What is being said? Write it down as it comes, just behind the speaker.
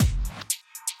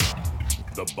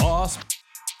The Boss,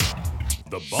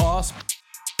 The Boss,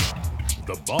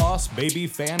 The Boss Baby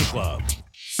Fan Club.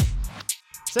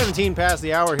 17 past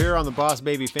the hour here on the Boss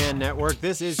Baby Fan Network.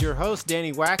 This is your host,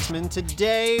 Danny Waxman.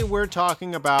 Today, we're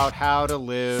talking about how to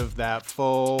live that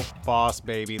full Boss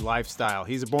Baby lifestyle.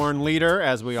 He's a born leader,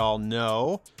 as we all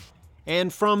know.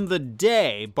 And from the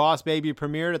day Boss Baby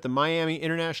premiered at the Miami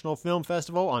International Film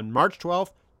Festival on March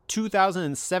 12th,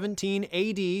 2017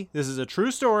 AD, this is a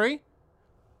true story,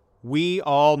 we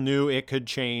all knew it could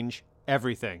change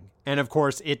everything. And of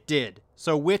course, it did.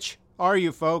 So which are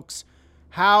you, folks?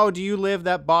 How do you live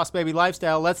that Boss Baby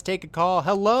lifestyle? Let's take a call.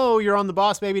 Hello, you're on the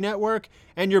Boss Baby Network,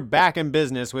 and you're back in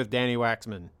business with Danny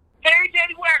Waxman. Hey,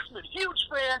 Danny Waxman, huge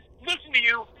fan. Listen to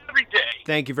you every day.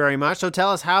 Thank you very much. So tell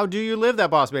us, how do you live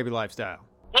that Boss Baby lifestyle?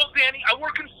 Well, Danny, I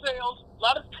work in sales. A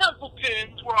lot of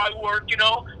Templetons where I work,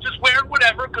 just wearing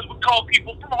whatever because we call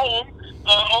people from home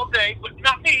all day. But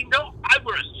not me. No, I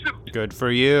wear a suit. Good for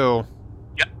you.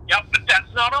 Yep, but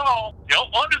that's not all.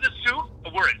 Under the suit, I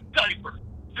wear a diaper.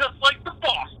 Just like the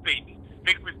Boss Baby.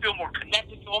 Makes me feel more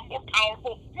connected to him, more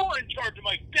powerful, more in charge of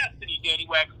my destiny, Danny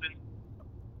Waxman.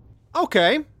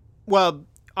 Okay. Well,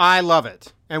 I love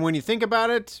it. And when you think about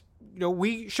it,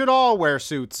 we should all wear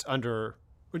suits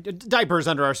diapers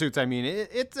under our suits. I mean,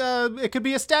 it could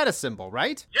be a status symbol,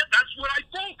 right? Yeah, that's what I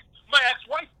think. My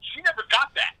ex-wife, she never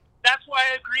got that. That's why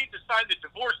I agreed to sign the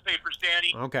divorce papers,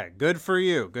 Danny. Okay, good for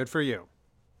you. Good for you.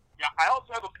 Yeah, I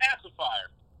also have a pacifier.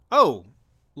 Oh,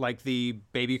 like the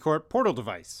Baby Court portal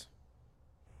device.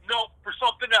 No, for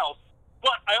something else.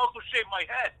 But I also shave my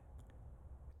head.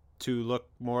 To look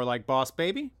more like Boss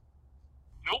Baby?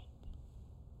 Nope.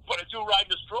 But I do ride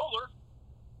in a stroller.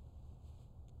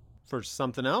 For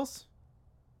something else?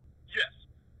 Yes.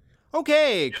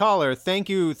 Okay, caller, thank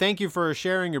you for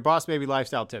sharing your Boss Baby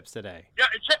lifestyle tips today. Yeah,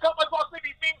 and check out my Boss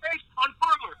Baby theme base on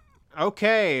Furler.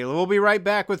 Okay, we'll be right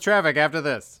back with traffic after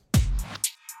this.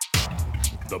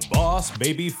 The Boss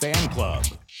Baby Fan Club.